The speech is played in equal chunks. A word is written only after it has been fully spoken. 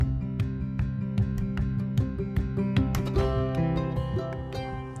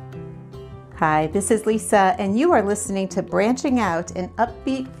Hi, this is Lisa, and you are listening to Branching Out, an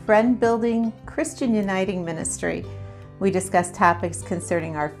upbeat, friend-building, Christian uniting ministry. We discuss topics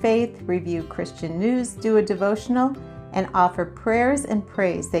concerning our faith, review Christian news, do a devotional, and offer prayers and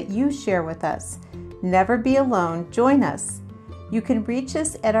praise that you share with us. Never be alone. Join us. You can reach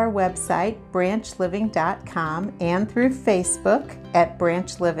us at our website, branchliving.com, and through Facebook at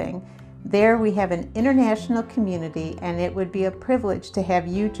Branch Living. There we have an international community, and it would be a privilege to have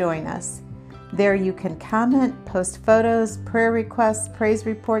you join us. There you can comment, post photos, prayer requests, praise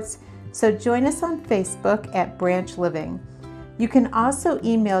reports, so join us on Facebook at Branch Living. You can also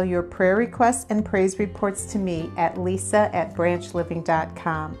email your prayer requests and praise reports to me at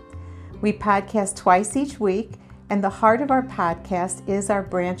lisa@branchliving.com. We podcast twice each week, and the heart of our podcast is our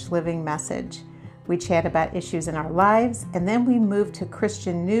Branch Living message. We chat about issues in our lives, and then we move to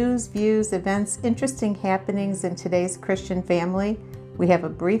Christian news, views, events, interesting happenings in today's Christian family. We have a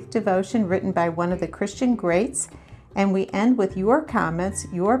brief devotion written by one of the Christian greats, and we end with your comments,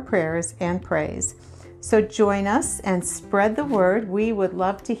 your prayers, and praise. So join us and spread the word. We would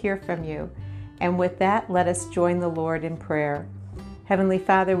love to hear from you. And with that, let us join the Lord in prayer. Heavenly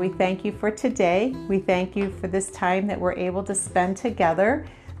Father, we thank you for today. We thank you for this time that we're able to spend together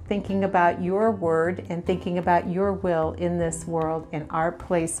thinking about your word and thinking about your will in this world and our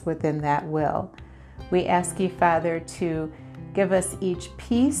place within that will. We ask you, Father, to give us each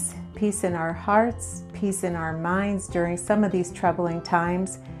peace in our hearts, peace in our minds during some of these troubling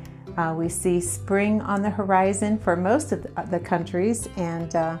times. We see spring on the horizon for most of the countries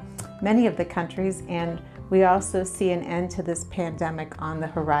and many of the countries, and we also see an end to this pandemic on the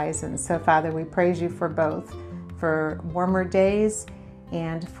horizon. So, Father, we praise you for both, for warmer days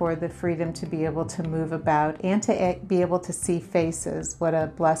and for the freedom to be able to move about and to be able to see faces. What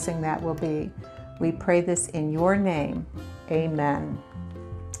a blessing that will be. We pray this in your name. Amen.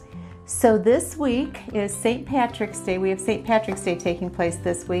 So this week is St. Patrick's Day. We have St. Patrick's Day taking place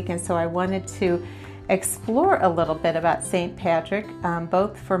this week, and so I wanted to explore a little bit about St. Patrick,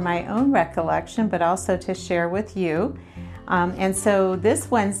 both for my own recollection, but also to share with you. And so this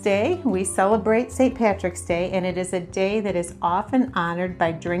Wednesday, we celebrate St. Patrick's Day, and it is a day that is often honored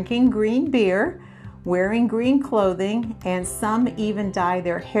by drinking green beer, wearing green clothing, and some even dye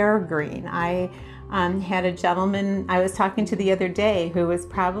their hair green. I had a gentleman I was talking to the other day who was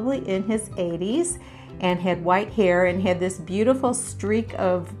probably in his 80s and had white hair and had this beautiful streak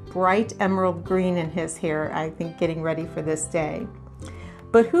of bright emerald green in his hair, I think getting ready for this day.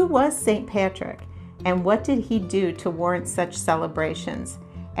 But who was St. Patrick, and what did he do to warrant such celebrations?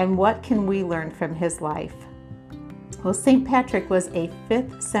 And what can we learn from his life? Well, St. Patrick was a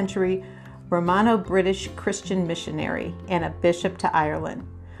 5th century Romano-British Christian missionary and a bishop to Ireland.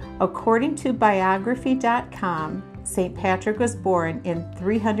 According to biography.com, St. Patrick was born in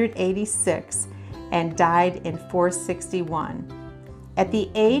 386 and died in 461. At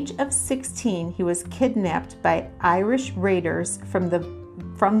the age of 16, he was kidnapped by Irish raiders from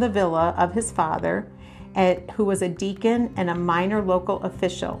the villa of his father, who was a deacon and a minor local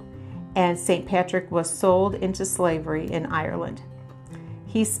official, and St. Patrick was sold into slavery in Ireland.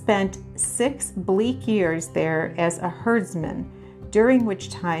 He spent 6 bleak years there as a herdsman, during which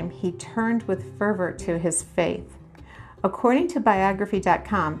time he turned with fervor to his faith. According to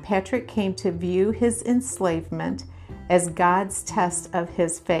biography.com, Patrick came to view his enslavement as God's test of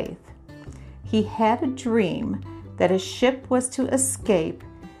his faith. He had a dream that a ship he was to escape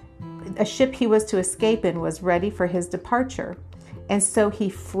in was ready for his departure, and so he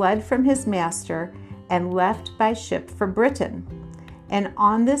fled from his master and left by ship for Britain. And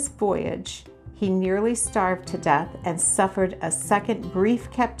on this voyage, he nearly starved to death and suffered a second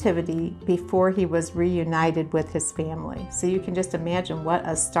brief captivity before he was reunited with his family. So you can just imagine what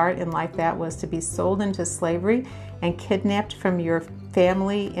a start in life that was, to be sold into slavery and kidnapped from your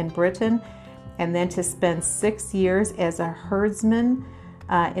family in Britain, and then to spend 6 years as a herdsman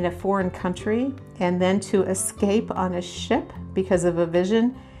in a foreign country, and then to escape on a ship because of a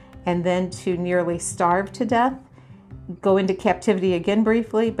vision, and then to nearly starve to death, go into captivity again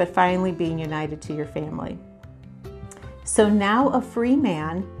briefly, but finally being united to your family. So now a free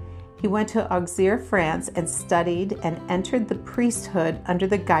man, he went to Auxerre, France, and studied and entered the priesthood under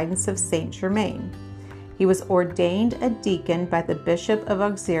the guidance of Saint Germain. He was ordained a deacon by the Bishop of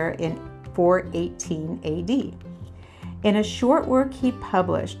Auxerre in 418 AD. In a short work he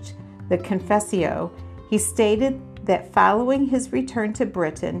published, the Confessio, he stated that following his return to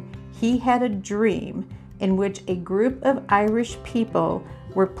Britain, he had a dream in which a group of Irish people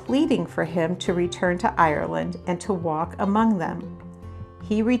were pleading for him to return to Ireland and to walk among them.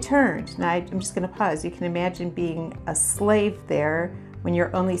 He returned. Now, I'm just going to pause. You can imagine being a slave there when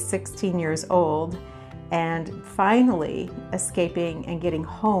you're only 16 years old, and finally escaping and getting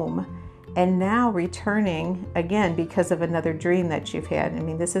home, and now returning again because of another dream that you've had. I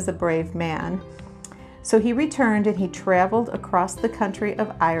mean, this is a brave man. So he returned and he traveled across the country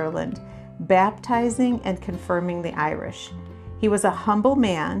of Ireland, baptizing and confirming the Irish. He was a humble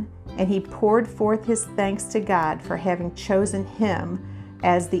man, and he poured forth his thanks to God for having chosen him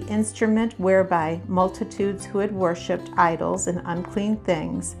as the instrument whereby multitudes who had worshipped idols and unclean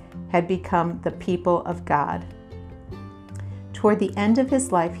things had become the people of God. Toward the end of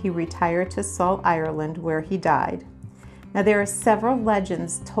his life, he retired to Salt, Ireland, where he died. Now, there are several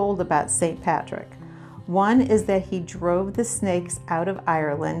legends told about St. Patrick. One is that he drove the snakes out of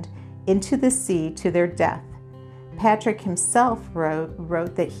Ireland into the sea to their death. Patrick himself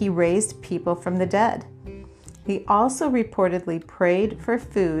wrote that he raised people from the dead. He also reportedly prayed for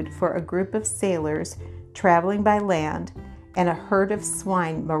food for a group of sailors traveling by land, and a herd of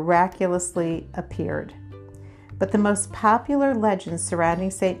swine miraculously appeared. But the most popular legend surrounding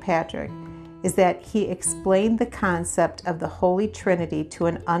St. Patrick is that he explained the concept of the Holy Trinity to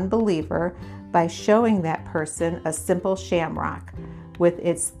an unbeliever by showing that person a simple shamrock with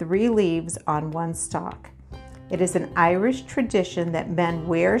its 3 leaves on one stalk. It is an Irish tradition that men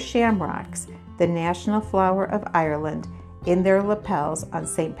wear shamrocks, the national flower of Ireland, in their lapels on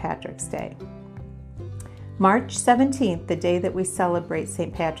St. Patrick's Day. March 17th, the day that we celebrate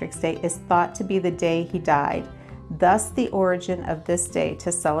St. Patrick's Day, is thought to be the day he died, thus the origin of this day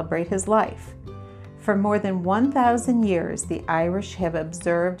to celebrate his life. For more than 1,000 years, the Irish have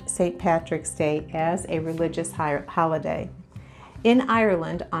observed St. Patrick's Day as a religious holiday. In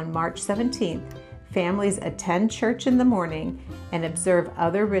Ireland, on March 17th, families attend church in the morning and observe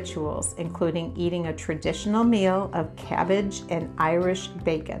other rituals, including eating a traditional meal of cabbage and Irish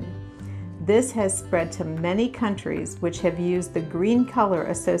bacon. This has spread to many countries which have used the green color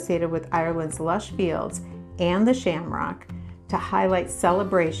associated with Ireland's lush fields and the shamrock to highlight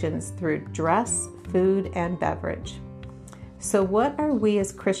celebrations through dress, food, and beverage. So what are we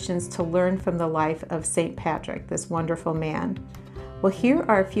as Christians to learn from the life of St. Patrick, this wonderful man? Well, here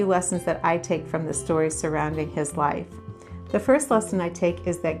are a few lessons that I take from the stories surrounding his life. The first lesson I take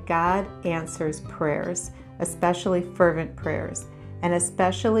is that God answers prayers, especially fervent prayers, and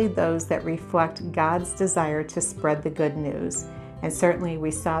especially those that reflect God's desire to spread the good news. And certainly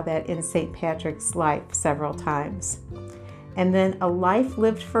we saw that in St. Patrick's life several times. And then a life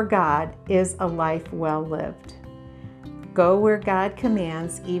lived for God is a life well lived. Go where God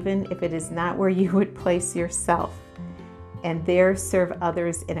commands, even if it is not where you would place yourself, and there serve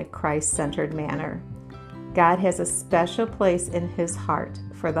others in a Christ-centered manner. God has a special place in his heart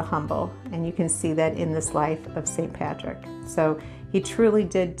for the humble, and you can see that in this life of St. Patrick. So he truly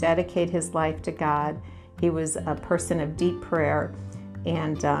did dedicate his life to God. He was a person of deep prayer,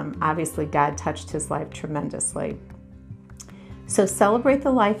 and obviously God touched his life tremendously. So celebrate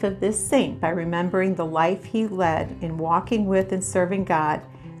the life of this saint by remembering the life he led in walking with and serving God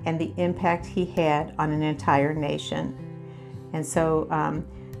and the impact he had on an entire nation. And so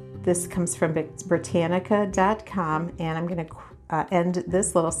this comes from Britannica.com, and I'm going to end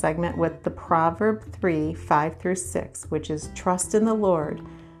this little segment with the Proverb 3, 5-6, which is trust in the Lord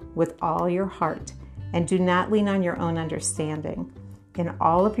with all your heart, and do not lean on your own understanding. In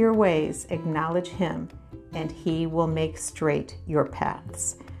all of your ways acknowledge him, and he will make straight your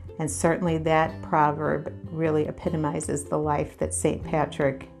paths. And certainly that proverb really epitomizes the life that St.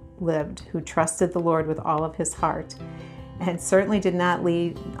 Patrick lived, who trusted the Lord with all of his heart, and certainly did not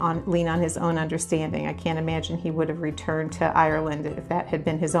lean on his own understanding. I can't imagine he would have returned to Ireland if that had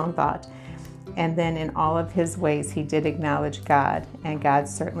been his own thought. And then in all of his ways, he did acknowledge God, and God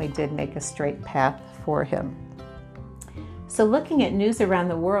certainly did make a straight path for him. So looking at news around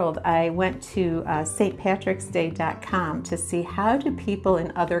the world, I went to stpatricksday.com to see how do people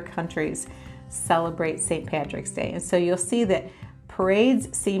in other countries celebrate St. Patrick's Day. And so you'll see that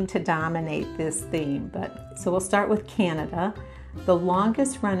parades seem to dominate this theme. So we'll start with Canada. The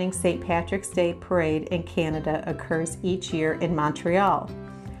longest running St. Patrick's Day parade in Canada occurs each year in Montreal.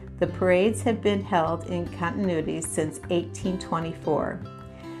 The parades have been held in continuity since 1824.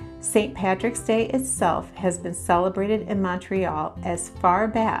 St. Patrick's Day itself has been celebrated in Montreal as far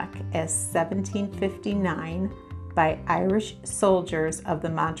back as 1759 by Irish soldiers of the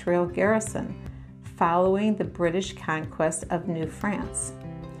Montreal garrison, following the British conquest of New France.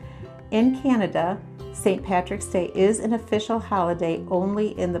 In Canada, St. Patrick's Day is an official holiday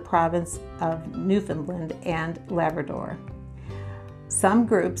only in the province of Newfoundland and Labrador. Some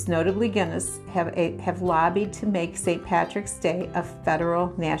groups, notably Guinness, have lobbied to make St. Patrick's Day a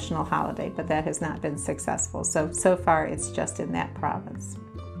federal national holiday, but that has not been successful. So far, it's just in that province.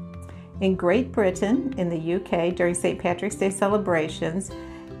 In Great Britain, in the UK, during St. Patrick's Day celebrations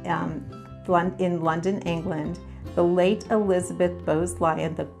in London, England, the late Elizabeth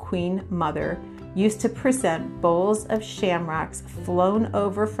Bowes-Lyon, the Queen Mother, used to present bowls of shamrocks flown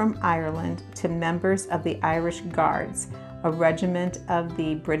over from Ireland to members of the Irish Guards, a regiment of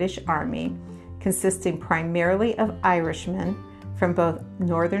the British Army consisting primarily of Irishmen from both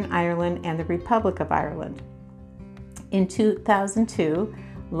Northern Ireland and the Republic of Ireland. In 2002,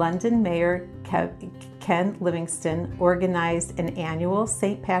 London Mayor Ken Livingstone organized an annual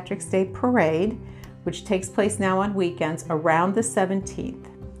St. Patrick's Day parade, which takes place now on weekends around the 17th.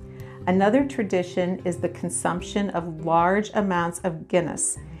 Another tradition is the consumption of large amounts of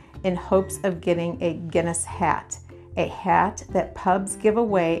Guinness in hopes of getting a Guinness hat, a hat that pubs give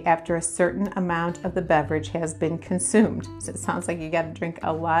away after a certain amount of the beverage has been consumed. So it sounds like you got to drink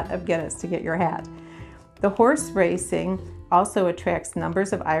a lot of Guinness to get your hat. The horse racing also attracts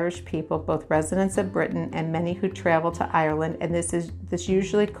numbers of Irish people, both residents of Britain and many who travel to Ireland, and this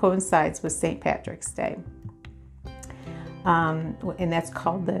usually coincides with St. Patrick's Day. And that's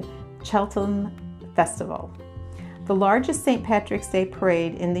called the Cheltenham Festival. The largest St. Patrick's Day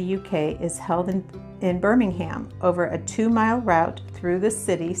parade in the UK is held in Birmingham over a 2-mile route through the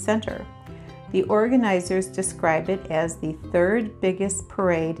city centre. The organizers describe it as the third biggest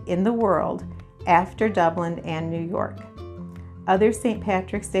parade in the world after Dublin and New York. Other St.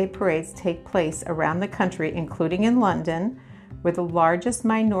 Patrick's Day parades take place around the country, including in London, where the largest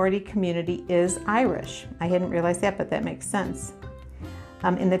minority community is Irish. I hadn't realized that, but that makes sense.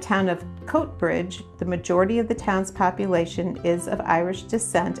 In the town of Coatbridge, the majority of the town's population is of Irish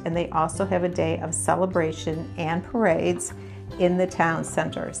descent, and they also have a day of celebration and parades in the town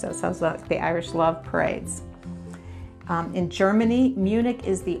center. So it sounds like the Irish love parades. In Germany, Munich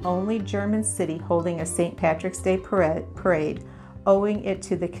is the only German city holding a St. Patrick's Day parade, owing it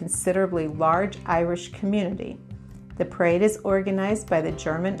to the considerably large Irish community. The parade is organized by the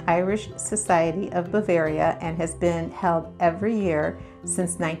German-Irish Society of Bavaria and has been held every year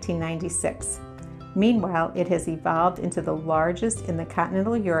since 1996. Meanwhile, it has evolved into the largest in the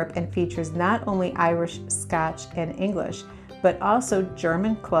continental Europe and features not only Irish, Scotch, and English, but also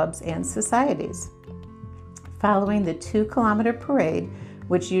German clubs and societies. Following the 2-kilometer parade,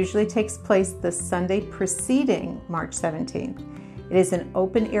 which usually takes place the Sunday preceding March 17th, it is an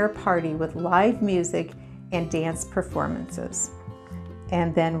open-air party with live music and dance performances.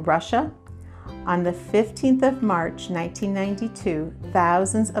 And then Russia. On the 15th of March 1992,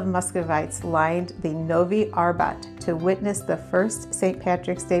 thousands of Muscovites lined the Novi Arbat to witness the first St.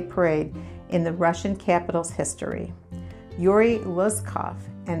 Patrick's Day parade in the Russian capital's history. Yuri Luzkov,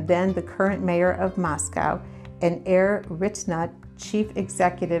 and then the current mayor of Moscow, and Air Ritnut chief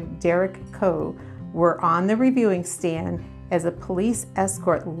executive Derek Koh were on the reviewing stand as a police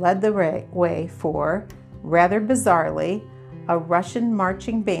escort led the way for, rather bizarrely, a Russian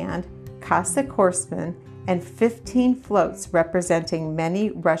marching band, Cossack horsemen, and 15 floats representing many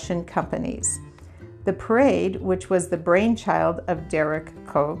Russian companies. The parade, which was the brainchild of Derek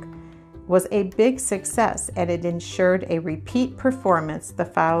Koch, was a big success, and it ensured a repeat performance the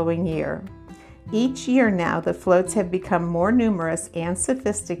following year. Each year now, the floats have become more numerous and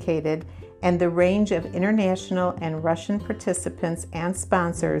sophisticated, and the range of international and Russian participants and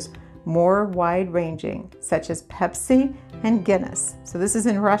sponsors more wide-ranging, such as Pepsi and Guinness. So this is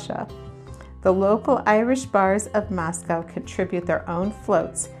in Russia. The local Irish bars of Moscow contribute their own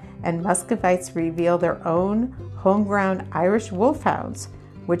floats, and Muscovites reveal their own homegrown Irish wolfhounds,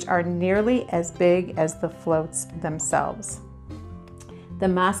 which are nearly as big as the floats themselves. The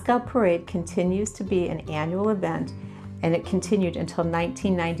Moscow Parade continues to be an annual event, and it continued until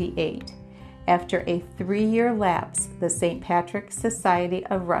 1998. After a 3-year lapse, the St. Patrick's Society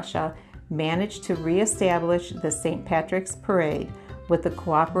of Russia managed to reestablish the St. Patrick's Parade with the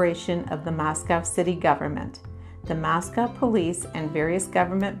cooperation of the Moscow city government, the Moscow police and various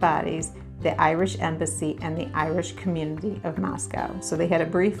government bodies, the Irish Embassy, and the Irish community of Moscow. So they had a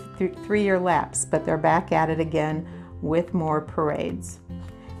brief 3-year lapse, but they're back at it again with more parades.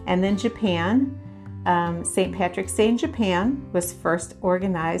 And then Japan. St. Patrick's Day in Japan was first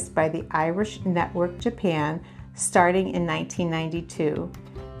organized by the Irish Network Japan starting in 1992.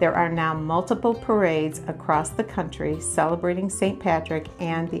 There are now multiple parades across the country celebrating St. Patrick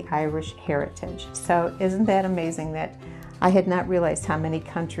and the Irish heritage. So isn't that amazing that I had not realized how many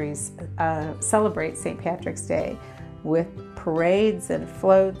countries celebrate St. Patrick's Day? with parades and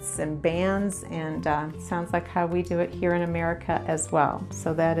floats and bands, and sounds like how we do it here in America as well.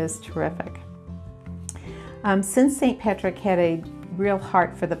 So that is terrific. Since St. Patrick had a real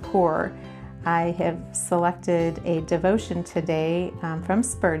heart for the poor, I have selected a devotion today from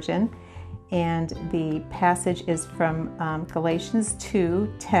Spurgeon, and the passage is from Galatians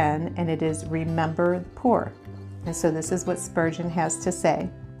 2:10, and it is "Remember the poor." And so this is what Spurgeon has to say.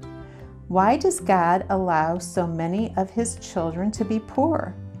 Why does God allow so many of his children to be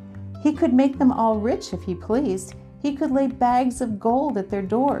poor? He could make them all rich if he pleased. He could lay bags of gold at their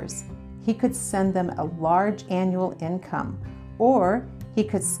doors. He could send them a large annual income, or he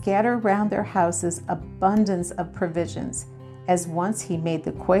could scatter round their houses abundance of provisions, as once he made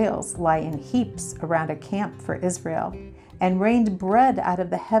the quails lie in heaps around a camp for Israel, and rained bread out of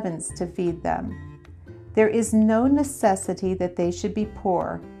the heavens to feed them. There is no necessity that they should be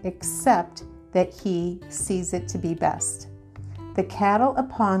poor, except that he sees it to be best. The cattle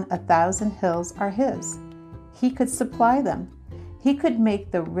upon 1,000 hills are his. He could supply them. He could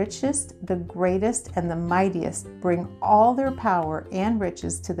make the richest, the greatest, and the mightiest bring all their power and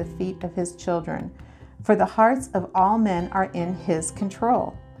riches to the feet of his children, for the hearts of all men are in his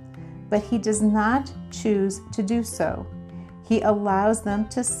control. But he does not choose to do so. He allows them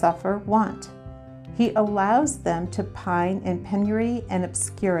to suffer want. He allows them to pine in penury and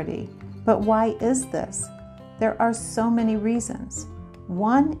obscurity. But why is this? There are so many reasons.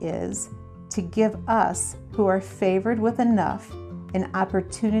 One is to give us, who are favored with enough, an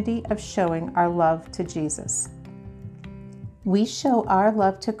opportunity of showing our love to Jesus. We show our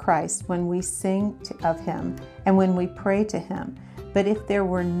love to Christ when we sing of him and when we pray to him. But if there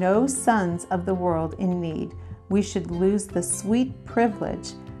were no sons of the world in need, we should lose the sweet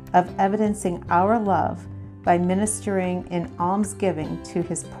privilege of evidencing our love by ministering in almsgiving to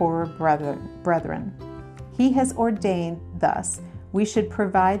his poorer brethren. He has ordained thus we should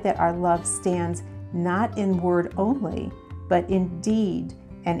provide that our love stands not in word only, but in deed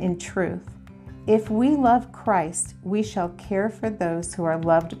and in truth. If we love Christ, we shall care for those who are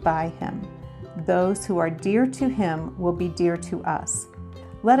loved by him. Those who are dear to him will be dear to us.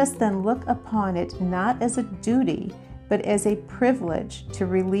 Let us then look upon it not as a duty, but as a privilege to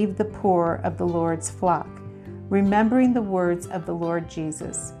relieve the poor of the Lord's flock, remembering the words of the Lord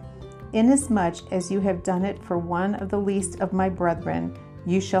Jesus. Inasmuch as you have done it for one of the least of my brethren,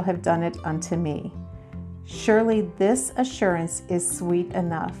 you shall have done it unto me. Surely this assurance is sweet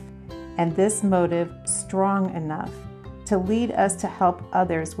enough, and this motive strong enough to lead us to help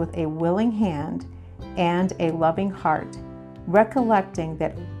others with a willing hand and a loving heart, recollecting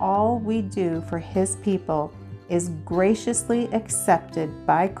that all we do for his people is graciously accepted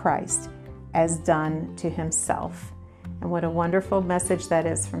by Christ as done to himself. And what a wonderful message that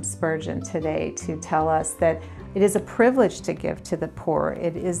is from Spurgeon today, to tell us that it is a privilege to give to the poor.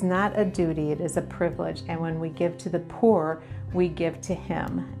 It is not a duty, it is a privilege. And when we give to the poor, we give to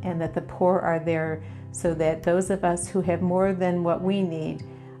him. And that the poor are there so that those of us who have more than what we need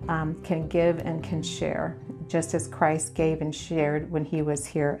can give and can share, just as Christ gave and shared when he was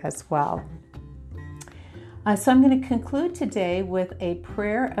here as well. So I'm going to conclude today with a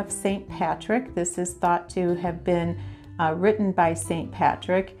prayer of St. Patrick. This is thought to have been written by St.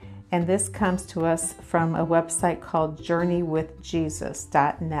 Patrick, and this comes to us from a website called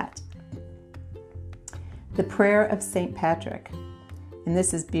journeywithjesus.net. The prayer of St. Patrick, and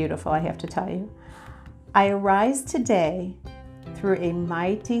this is beautiful, I have to tell you. I arise today through a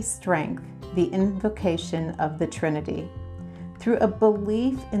mighty strength, the invocation of the Trinity, through a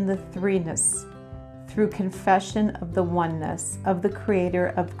belief in the threeness, through confession of the oneness of the Creator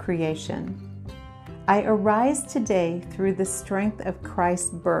of creation. I arise today through the strength of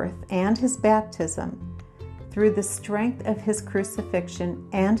Christ's birth and his baptism, through the strength of his crucifixion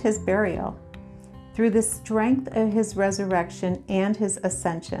and his burial, through the strength of his resurrection and his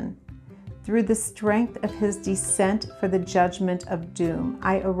ascension, through the strength of his descent for the judgment of doom.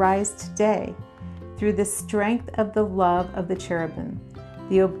 I arise today through the strength of the love of the cherubim,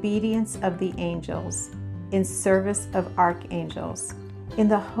 the obedience of the angels, in service of archangels, in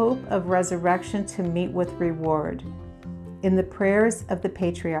the hope of resurrection to meet with reward, in the prayers of the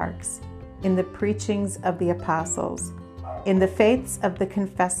patriarchs, in the preachings of the apostles, in the faiths of the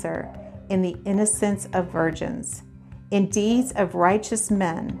confessor, in the innocence of virgins, in deeds of righteous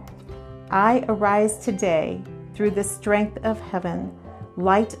men. I arise today through the strength of heaven,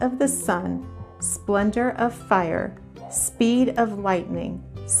 light of the sun, splendor of fire, speed of lightning,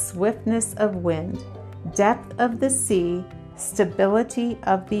 swiftness of wind, depth of the sea, stability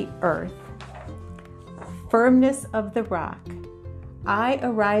of the earth, firmness of the rock. I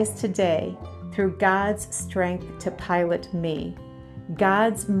arise today through God's strength to pilot me,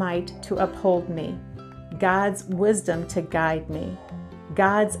 God's might to uphold me, God's wisdom to guide me,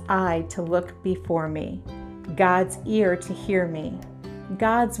 God's eye to look before me, God's ear to hear me,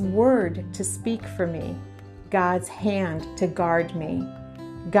 God's word to speak for me, God's hand to guard me,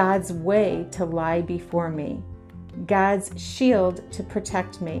 God's way to lie before me, God's shield to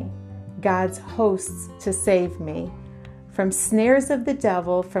protect me, God's hosts to save me, from snares of the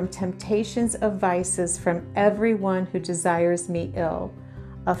devil, from temptations of vices, from everyone who desires me ill,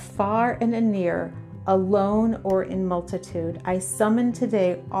 afar and anear, alone or in multitude. I summon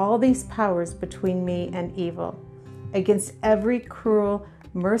today all these powers between me and evil, against every cruel,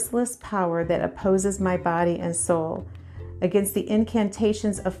 merciless power that opposes my body and soul, against the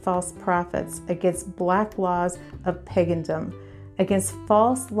incantations of false prophets, against black laws of pagandom, against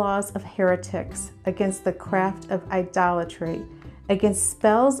false laws of heretics, against the craft of idolatry, against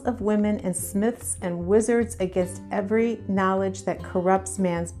spells of women and smiths and wizards, against every knowledge that corrupts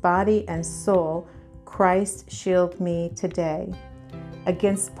man's body and soul. Christ, shield me today.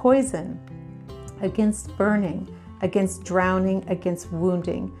 Against poison, against burning, against drowning, against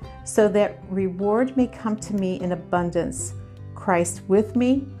wounding, so that reward may come to me in abundance. Christ with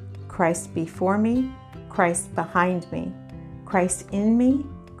me, Christ before me, Christ behind me, Christ in me,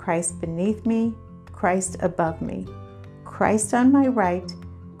 Christ beneath me, Christ above me, Christ on my right,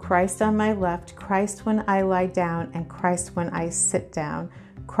 Christ on my left, Christ when I lie down, and Christ when I sit down,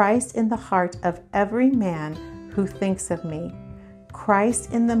 Christ in the heart of every man who thinks of me,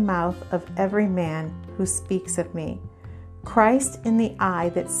 Christ in the mouth of every man who speaks of me, Christ in the eye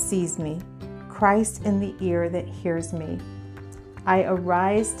that sees me, Christ in the ear that hears me. I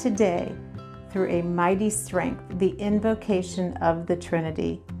arise today through a mighty strength, the invocation of the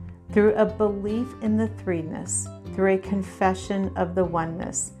Trinity, through a belief in the threeness, through a confession of the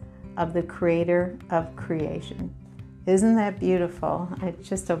oneness of the Creator of creation. Isn't that beautiful? It's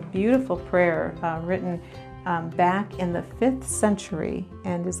just a beautiful prayer written back in the 5th century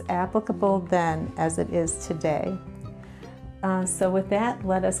and is applicable then as it is today. So with that,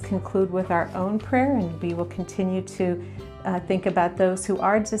 let us conclude with our own prayer, and we will continue to think about those who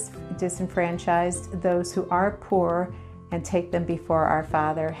are disenfranchised, those who are poor, and take them before our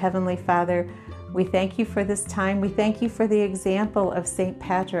Father. Heavenly Father, we thank you for this time. We thank you for the example of St.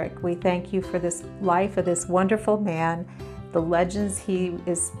 Patrick. We thank you for this life of this wonderful man, the legends he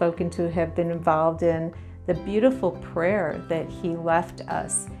is spoken to have been involved in, the beautiful prayer that he left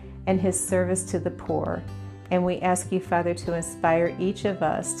us, and his service to the poor. And we ask you, Father, to inspire each of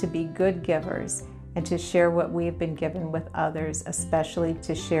us to be good givers and to share what we have been given with others, especially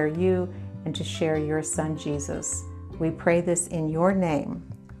to share you and to share your Son, Jesus. We pray this in your name.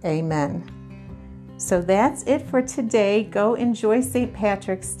 Amen. So that's it for today. Go enjoy St.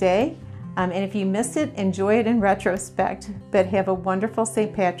 Patrick's Day. And if you missed it, enjoy it in retrospect. But have a wonderful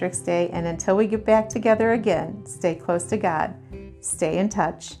St. Patrick's Day. And until we get back together again, stay close to God, stay in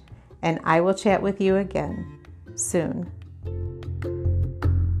touch, and I will chat with you again soon.